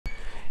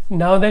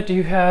Now that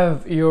you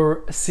have your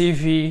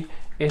CV,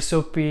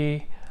 SOP,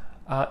 you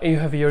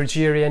have your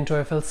GRE and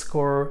TOEFL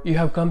score, you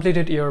have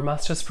completed your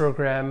master's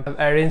program,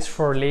 arranged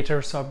for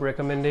letters of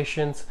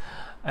recommendations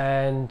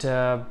and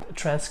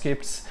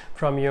transcripts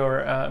from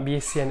your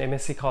BSc and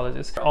MSc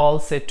colleges, all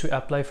set to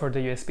apply for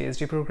the US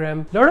PhD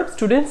program. A lot of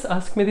students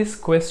ask me these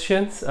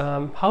questions,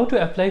 how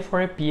to apply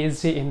for a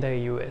PhD in the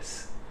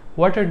US?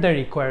 What are the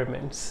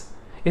requirements?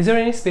 Is there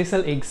any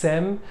special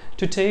exam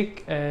to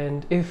take,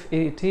 and if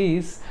it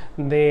is,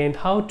 then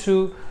how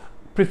to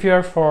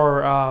prepare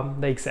for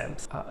the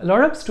exams? A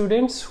lot of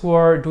students who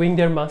are doing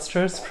their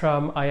masters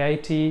from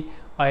IIT,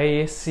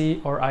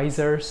 IISc or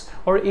ISERS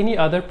or any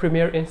other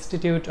premier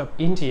institute of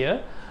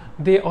India,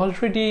 they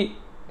already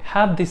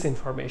have these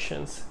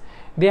informations.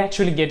 They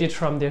actually get it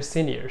from their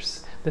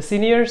seniors. The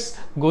seniors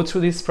go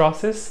through this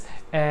process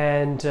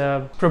and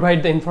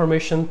provide the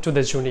information to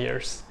the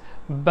juniors.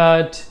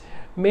 But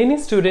many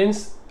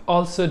students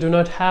also do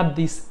not have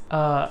these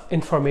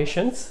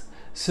informations.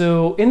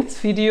 So in this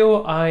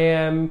video, I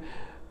am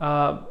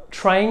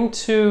trying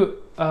to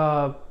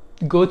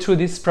go through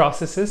these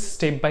processes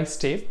step by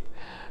step.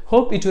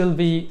 Hope it will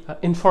be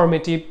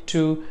informative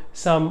to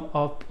some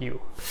of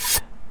you.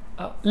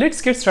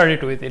 Let's get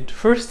started with it.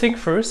 First thing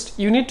first,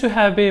 you need to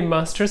have a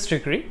master's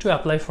degree to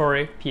apply for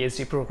a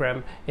PhD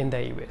program in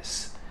the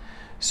US.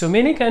 So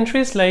many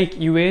countries like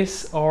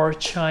US or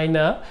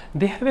China,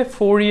 they have a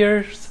 4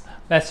 years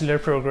bachelor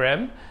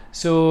program.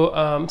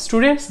 So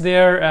students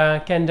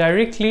there can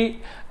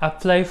directly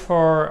apply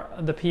for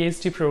the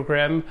PhD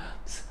program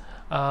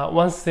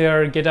once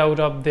they get out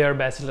of their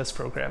bachelor's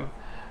program,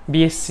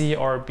 BSc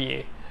or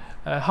BA.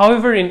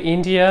 However, in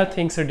India,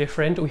 things are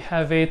different. We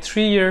have a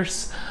 3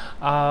 years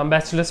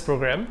bachelor's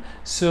program.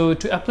 So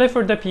to apply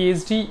for the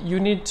PhD, you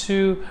need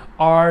to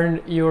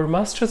earn your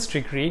master's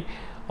degree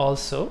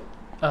also.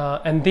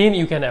 And then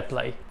you can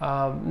apply.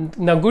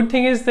 Now, good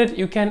thing is that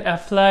you can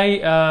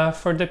apply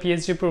for the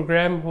PhD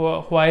program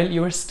while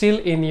you are still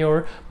in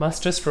your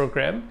master's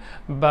program,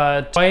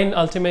 but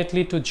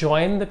ultimately to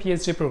join the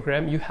PhD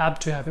program, you have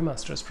to have a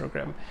master's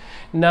program.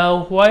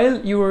 Now,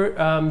 while you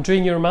are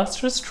doing your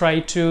master's, try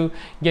to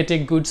get a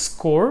good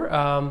score.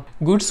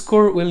 Good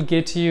score will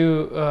get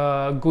you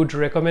good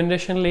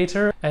recommendation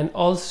later, and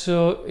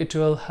also it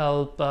will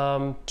help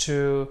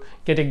to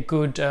get a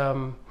good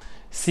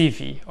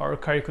CV or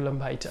curriculum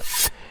vitae.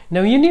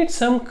 Now you need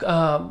some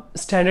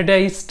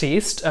standardized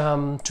tests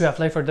to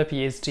apply for the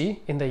PhD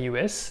in the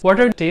US. What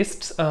are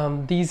tests?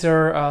 These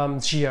are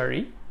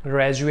GRE,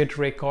 Graduate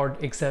Record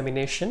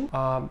Examination,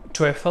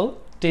 TOEFL,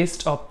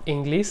 Test of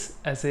English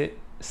as a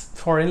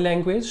foreign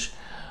language,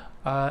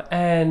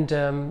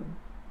 and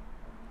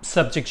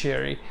subject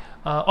GRE.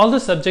 Although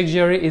subject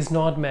GRE is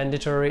not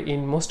mandatory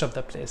in most of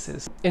the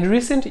places. In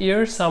recent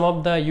years, some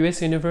of the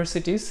US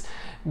universities,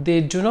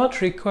 they do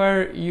not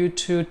require you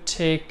to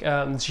take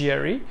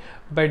GRE,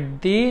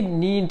 but they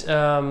need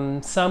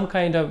some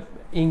kind of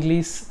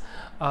English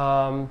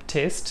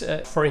test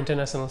for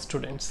international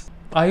students.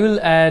 I will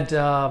add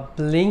a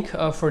link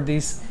for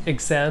these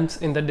exams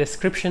in the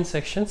description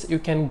sections. You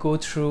can go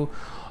through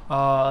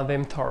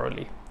them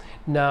thoroughly.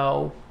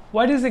 Now,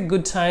 what is a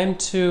good time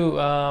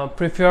to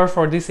prepare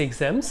for these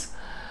exams?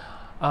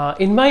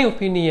 In my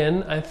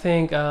opinion, I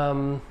think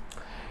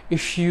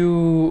if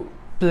you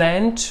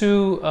plan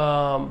to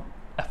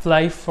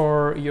apply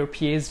for your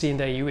PhD in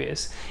the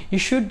US, you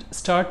should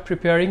start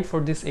preparing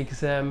for this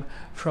exam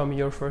from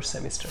your first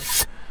semester.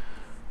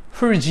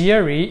 For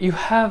GRE, you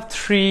have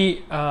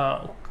 3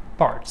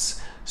 parts.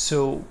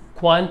 So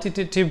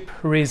quantitative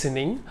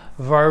reasoning,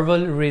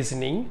 verbal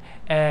reasoning,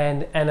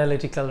 and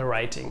analytical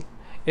writing.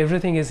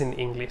 Everything is in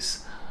English.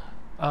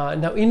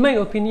 Now, in my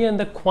opinion,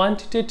 the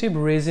quantitative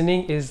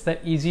reasoning is the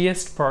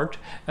easiest part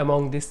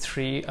among these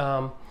three.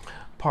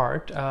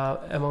 What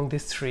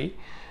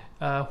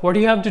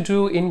you have to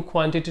do in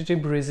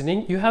quantitative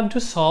reasoning, you have to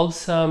solve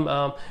some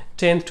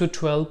 10th to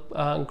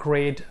 12th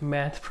grade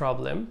math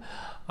problem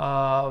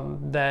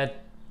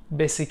that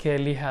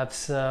basically have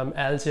some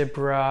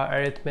algebra,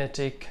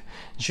 arithmetic,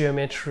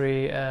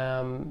 geometry,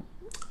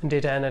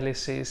 data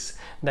analysis,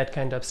 that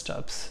kind of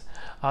stuff.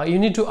 You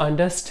need to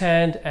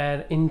understand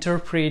and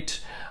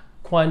interpret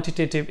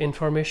quantitative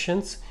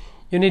informations.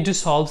 You need to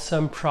solve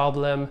some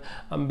problem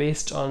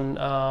based on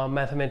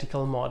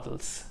mathematical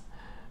models.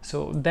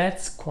 So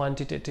that's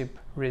quantitative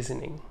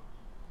reasoning.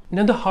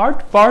 Now the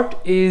hard part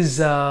is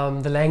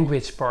the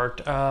language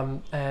part,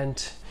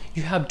 and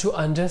you have to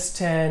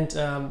understand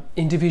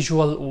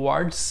individual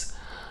words.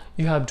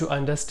 You have to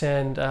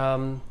understand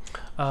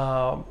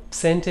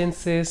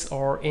sentences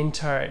or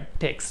entire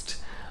text.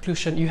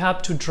 You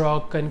have to draw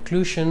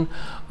conclusion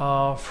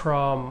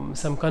from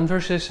some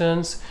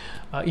conversations.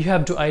 You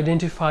have to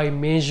identify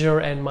major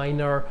and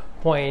minor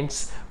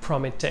points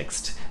from a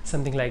text,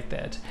 something like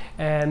that.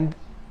 And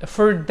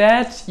for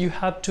that, you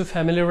have to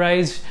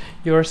familiarize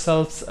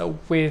yourselves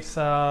with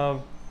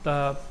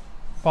the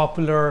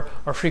popular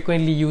or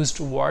frequently used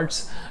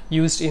words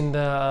used in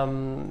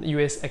the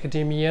US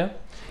academia,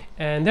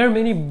 and there are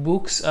many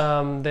books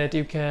that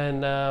you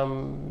can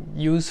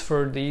use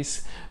for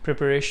these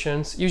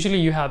preparations. Usually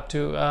you have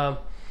to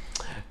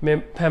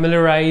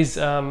familiarize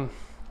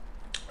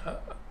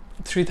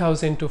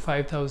 3,000 to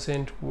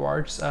 5,000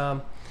 words,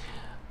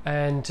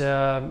 and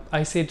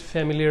I said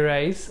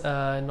familiarize,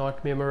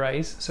 not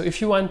memorize. So if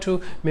you want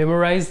to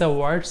memorize the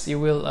words, you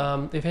will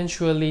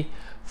eventually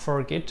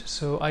forget.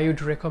 So I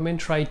would recommend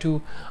try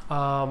to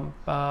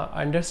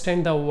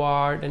understand the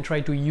word and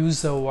try to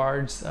use the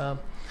words.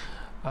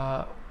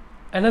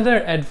 Another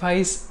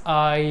advice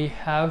I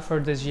have for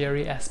the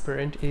GRE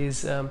aspirant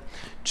is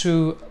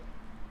to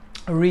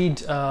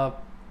read a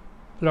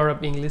lot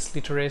of English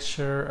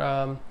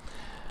literature.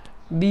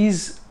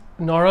 These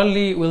not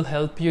only will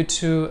help you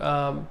to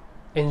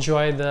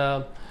enjoy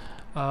the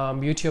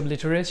beauty of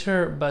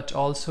literature, but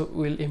also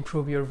will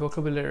improve your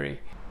vocabulary.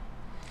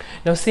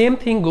 Now, same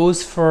thing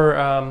goes for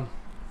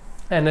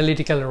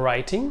analytical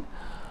writing.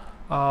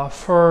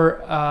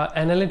 For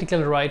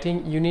analytical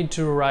writing, you need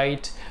to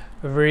write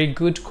a very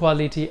good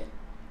quality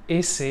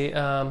essay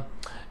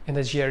in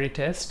the GRE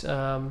test.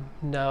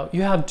 Now,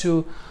 you have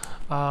to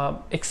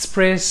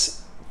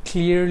express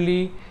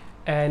clearly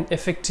and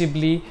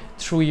effectively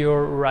through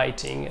your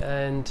writing,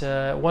 and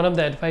one of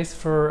the advice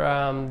for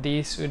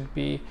this would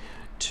be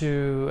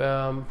to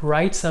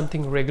write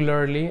something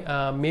regularly,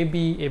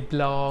 maybe a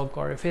blog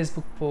or a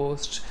Facebook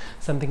post,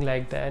 something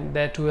like that,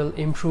 that will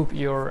improve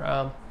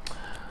your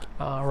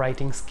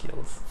writing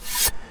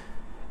skills.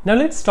 Now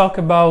let's talk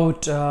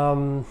about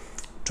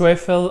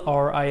TOEFL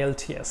or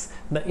IELTS,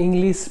 the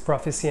English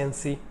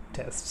proficiency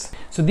tests.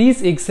 So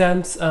these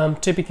exams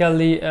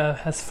typically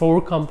has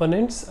 4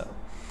 components: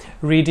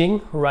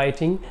 reading,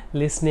 writing,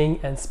 listening,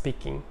 and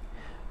speaking.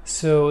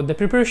 So the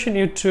preparation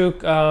you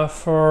took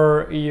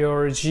for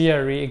your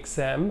GRE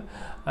exam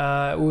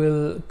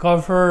will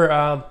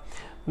cover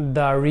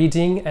the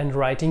reading and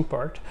writing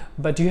part,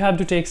 but you have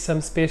to take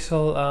some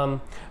special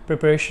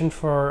preparation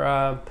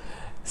for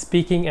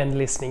speaking and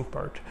listening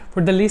part.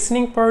 For the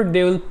listening part,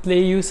 they will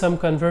play you some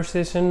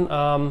conversation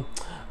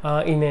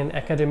in an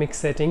academic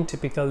setting,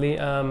 typically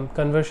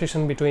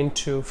conversation between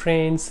 2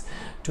 friends,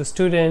 2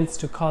 students,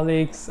 2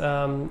 colleagues,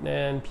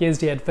 and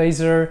PhD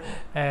advisor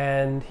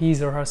and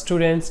his or her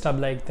students, stuff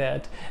like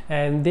that.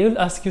 And they will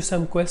ask you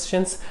some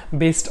questions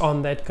based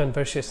on that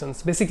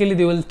conversations. Basically,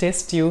 they will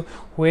test you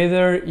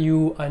whether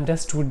you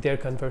understood their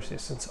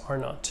conversations or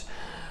not.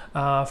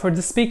 For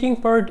the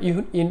speaking part,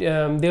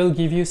 they'll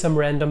give you some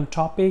random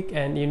topic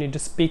and you need to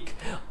speak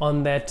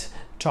on that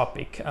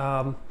topic.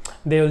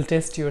 They will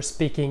test your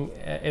speaking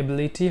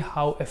ability,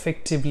 how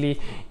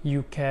effectively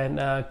you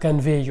can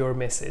convey your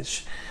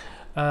message.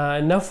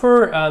 Now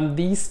for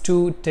these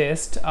 2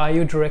 tests, I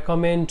would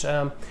recommend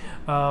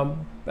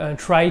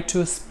try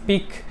to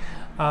speak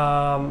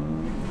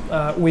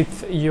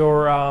with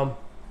your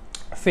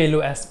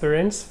fellow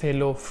aspirants,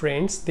 fellow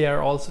friends. They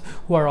are also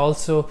who are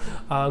also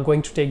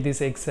going to take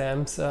these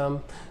exams.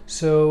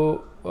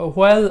 So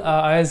while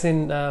I was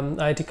in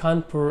IIT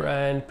Kanpur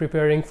and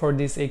preparing for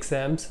these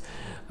exams,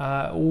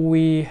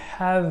 we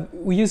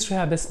used to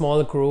have a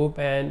small group,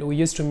 and we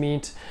used to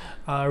meet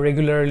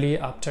regularly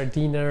after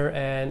dinner,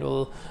 and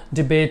we'll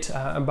debate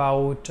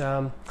about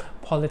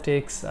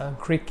politics,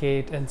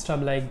 cricket, and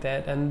stuff like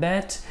that, and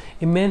that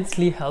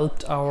immensely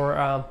helped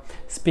our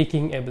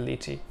speaking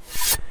ability.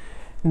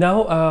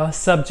 Now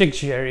subject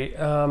GRE.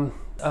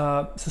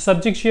 So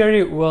subject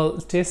GRE will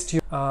test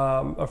you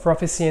a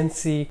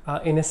proficiency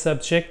in a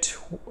subject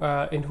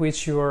in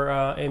which you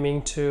are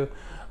aiming to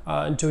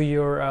do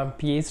your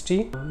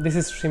PhD. This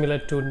is similar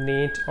to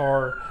NEET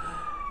or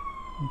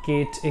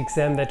GATE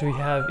exam that we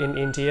have in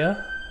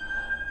India.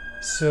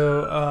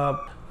 So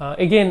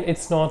again,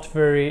 it's not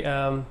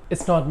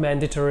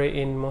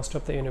mandatory in most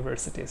of the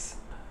universities.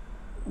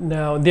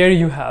 Now there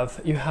you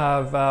have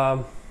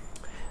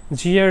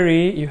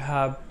GRE, you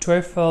have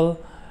TOEFL,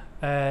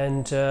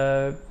 and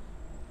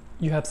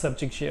you have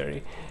subject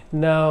GRE.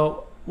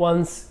 Now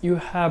once you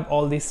have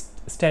all these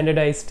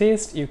standardized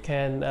tests, you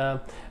can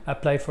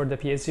apply for the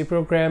PhD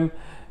program.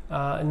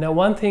 Now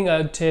one thing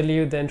I'll tell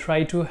you, then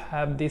try to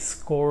have this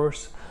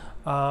course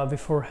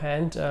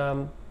beforehand.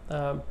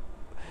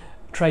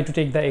 Try to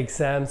take the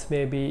exams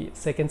maybe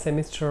 2nd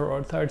semester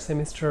or 3rd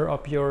semester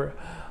of your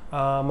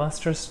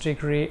master's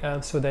degree,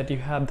 so that you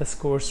have the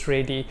scores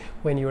ready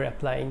when you're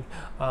applying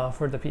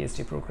for the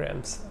PhD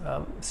programs.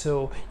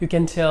 So you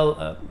can tell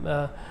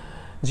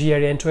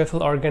GRE and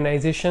TOEFL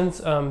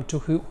organizations to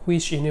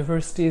which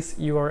universities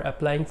you are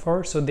applying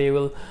for, so they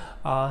will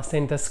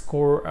send the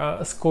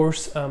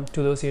scores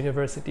to those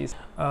universities.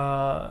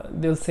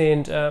 They'll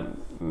send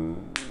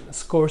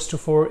scores to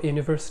 4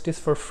 universities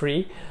for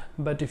free,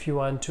 but if you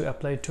want to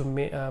apply to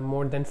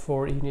more than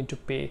 4, you need to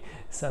pay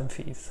some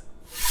fees.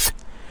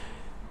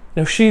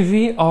 Now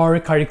CV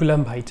or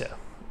curriculum vitae.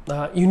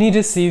 You need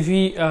a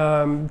CV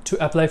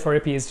to apply for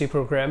a PhD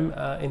program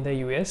in the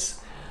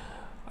US.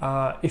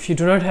 If you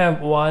do not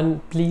have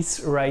one, please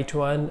write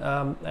one,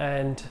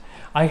 and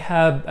I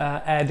have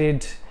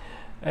added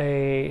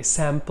a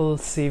sample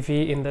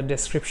CV in the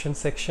description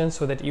section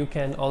so that you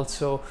can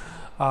also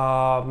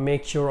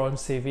make your own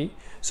CV.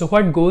 So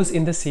what goes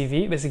in the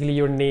CV? Basically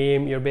your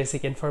name, your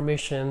basic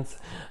informations,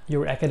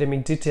 your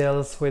academic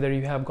details, whether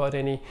you have got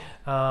any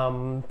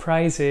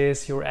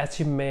prizes, your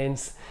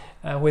achievements,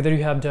 whether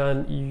you have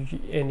done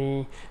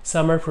any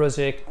summer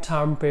project,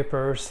 term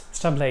papers,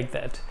 stuff like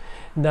that.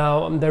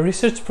 Now the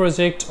research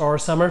project or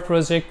summer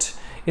project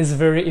is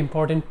very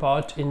important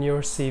part in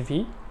your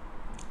CV.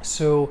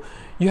 So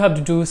you have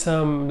to do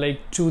some like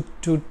 2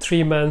 to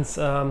 3 months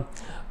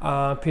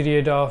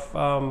period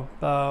of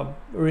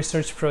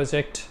research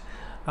project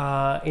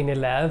in a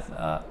lab.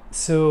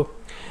 So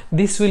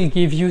this will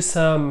give you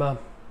some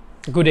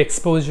good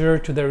exposure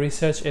to the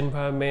research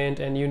environment,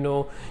 and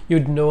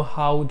you'd know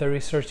how the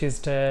research is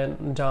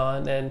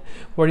done and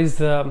what is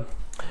the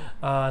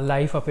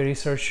life of a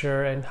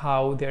researcher and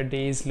how their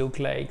days look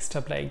like,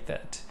 stuff like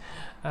that.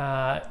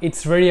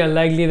 It's very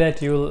unlikely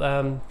that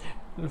you'll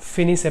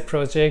finish a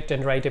project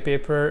and write a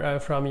paper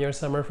from your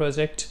summer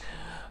project,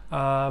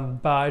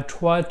 but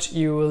what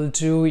you will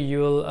do,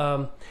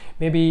 you'll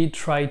maybe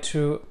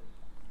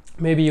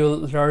you'll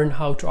learn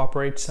how to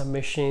operate some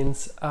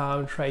machines,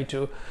 try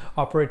to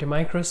operate a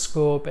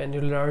microscope, and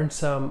you'll learn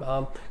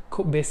some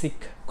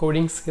basic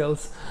coding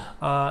skills.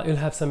 You'll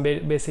have some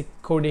basic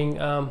coding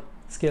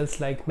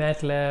skills like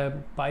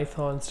MATLAB,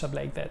 Python, stuff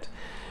like that.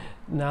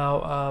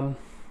 Now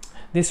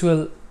this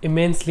will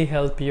immensely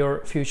help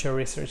your future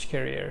research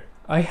career.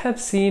 I have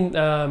seen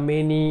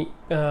many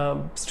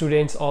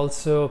students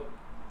also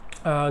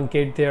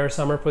get their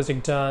summer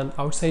project done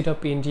outside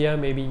of India,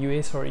 maybe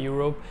US or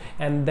Europe,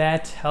 and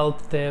that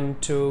helped them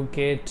to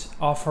get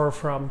offer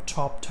from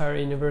top tier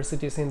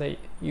universities in the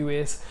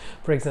US,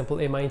 for example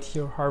MIT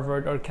or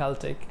Harvard or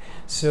Caltech.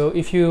 So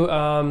if you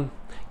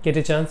get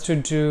a chance to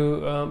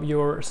do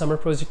your summer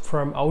project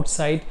from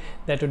outside,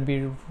 that would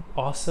be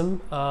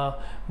awesome,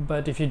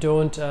 but if you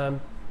don't,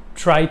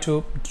 try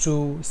to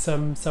do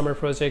some summer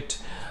project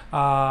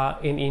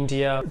in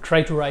India.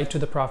 Try to write to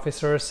the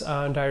professors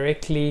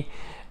directly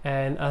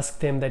and ask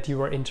them that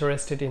you are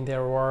interested in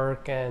their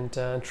work, and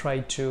try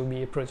to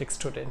be a project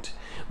student.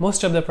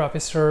 Most of the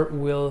professor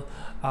will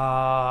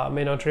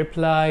may not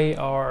reply,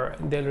 or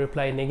they'll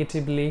reply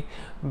negatively,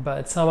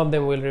 but some of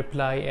them will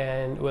reply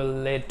and will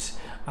let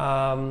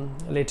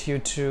you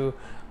to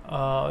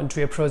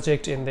do a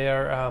project in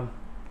their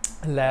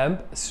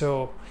lab.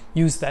 So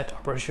use that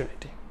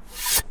opportunity.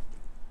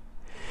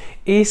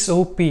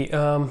 SOP,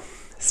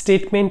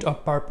 statement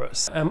of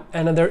purpose,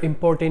 another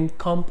important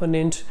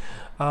component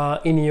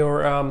in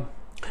your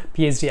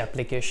PhD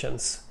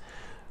applications.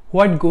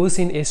 What goes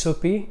in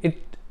SOP?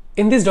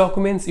 In these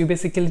documents, you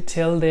basically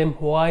tell them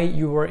why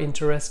you are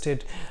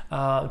interested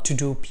to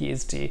do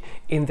PhD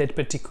in that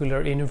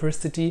particular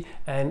university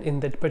and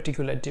in that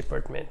particular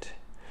department.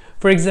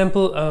 For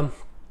example,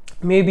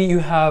 maybe you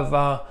have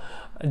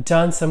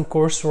done some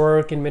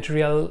coursework in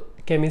material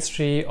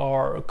chemistry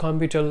or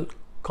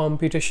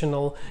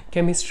computational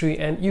chemistry,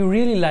 and you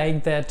really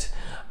like that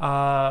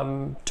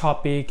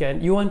topic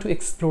and you want to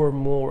explore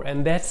more,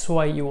 and that's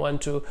why you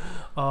want to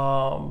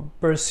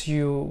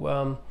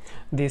pursue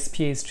this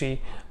PhD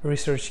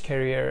research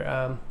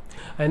career.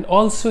 And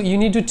also you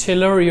need to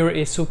tailor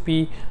your SOP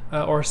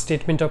or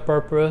statement of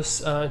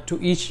purpose to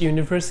each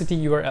university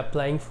you are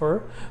applying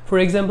for. For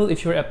example,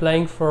 if you're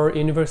applying for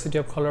University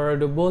of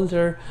Colorado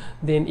Boulder,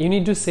 then you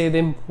need to say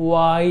them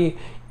why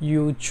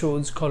you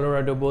chose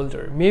Colorado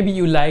Boulder. Maybe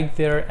you like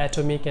their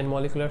atomic and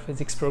molecular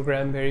physics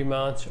program very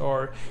much,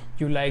 or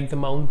you like the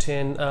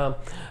mountain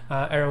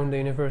around the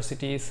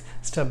universities,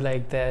 stuff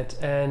like that.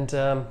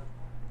 And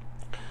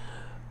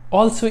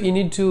also you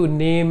need to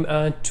name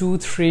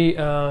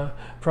 2-3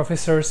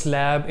 professors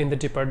lab in the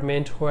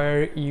department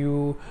where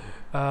you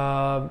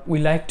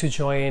would like to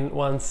join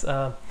once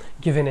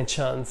given a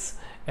chance.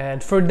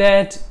 And for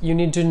that you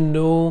need to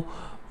know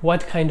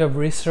what kind of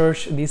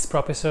research these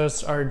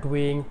professors are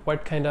doing,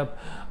 what kind of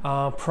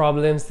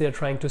problems they're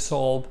trying to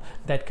solve,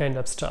 that kind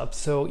of stuff.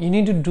 So you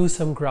need to do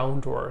some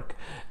groundwork,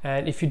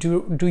 and if you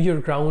do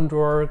your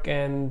groundwork,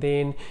 and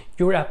then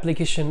your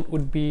application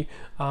would be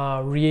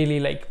really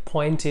like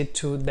pointed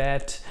to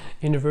that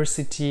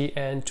university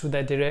and to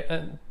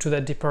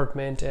that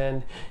department,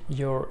 and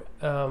your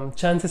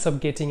chances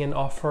of getting an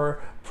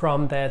offer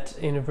from that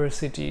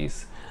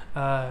universities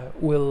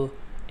will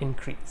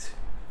increase.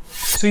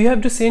 So you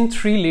have to send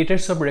 3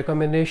 letters of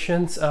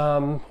recommendations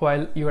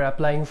while you're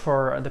applying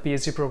for the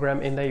PhD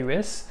program in the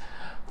US.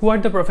 Who are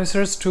the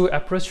professors to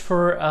approach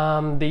for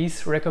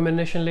these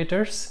recommendation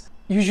letters?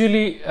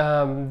 Usually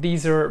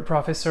these are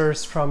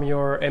professors from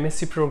your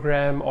MSc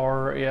program,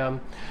 or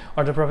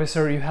the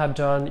professor you have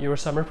done your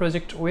summer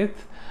project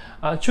with.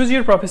 Choose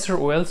your professor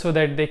well so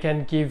that they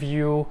can give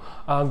you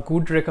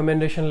good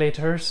recommendation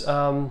letters.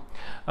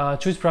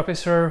 Choose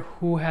professor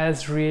who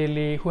have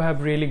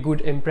really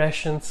good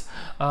impressions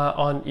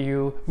on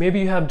you.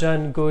 Maybe you have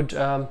done good,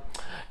 you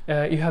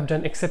have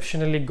done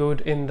exceptionally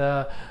good in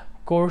the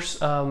course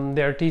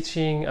they are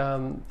teaching,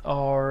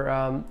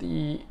 or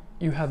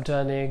you have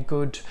done a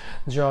good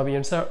job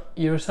in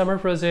your summer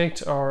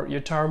project or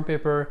your term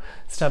paper,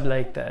 stuff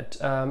like that.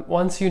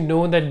 Once you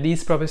know that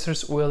these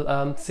professors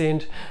will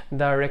send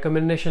the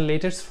recommendation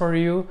letters for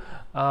you,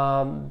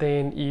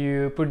 then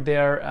you put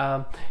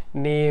their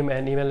name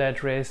and email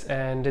address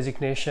and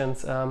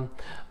designations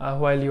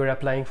while you're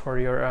applying for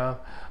your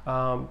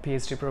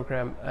PhD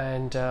program,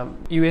 and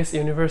US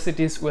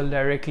universities will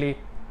directly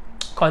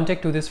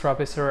contact to this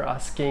professor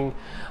asking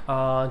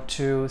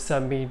to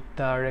submit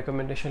the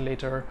recommendation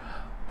letter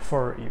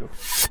for you.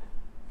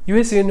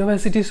 US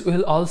universities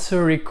will also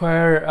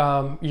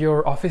require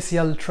your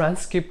official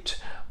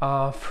transcript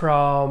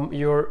from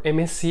your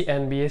MSc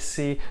and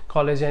BSc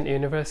college and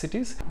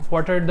universities.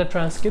 What are the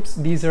transcripts?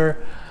 These are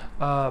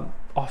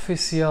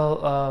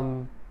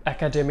official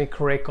academic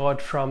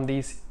record from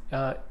these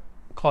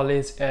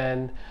college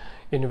and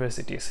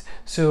universities.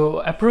 So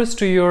approach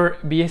to your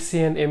BSc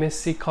and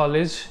MSc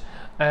college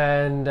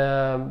and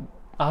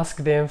ask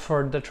them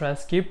for the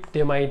transcript.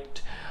 They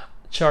might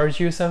charge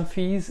you some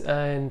fees,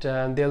 and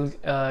they'll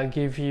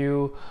give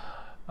you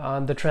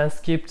the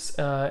transcripts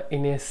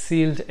in a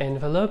sealed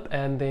envelope,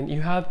 and then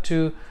you have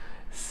to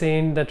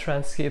send the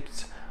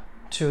transcripts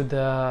to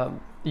the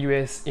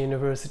US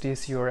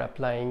universities you're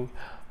applying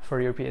for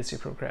your PhD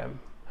program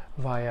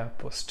via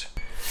post.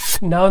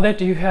 Now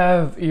that you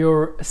have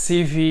your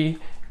CV,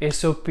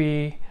 SOP,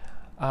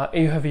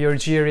 you have your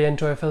GRE and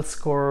TOEFL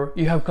score,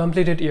 you have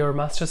completed your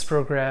master's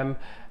program,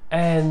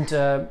 and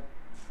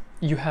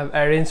you have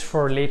arranged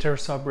for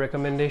letters of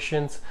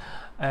recommendations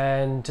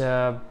and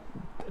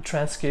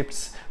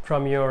transcripts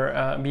from your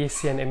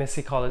BSc and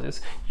MSc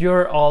colleges,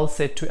 you're all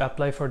set to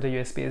apply for the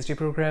US PhD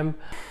program.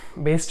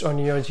 Based on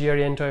your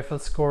GRE and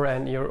TOEFL score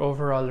and your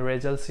overall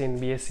results in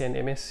BSc and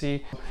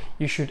MSc,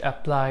 you should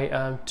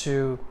apply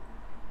to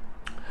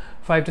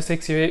 5 to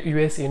 6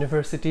 US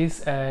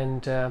universities,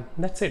 and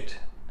that's it.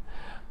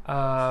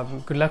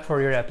 Good luck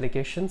for your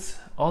applications.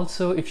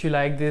 Also, if you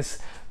like this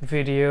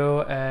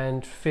video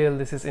and feel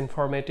this is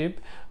informative,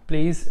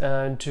 please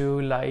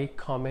do like,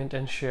 comment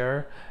and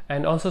share,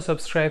 and also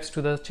subscribe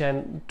to the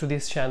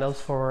these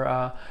channels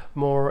for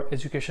more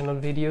educational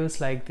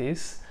videos like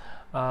this.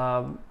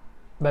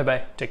 Bye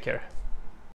bye, take care.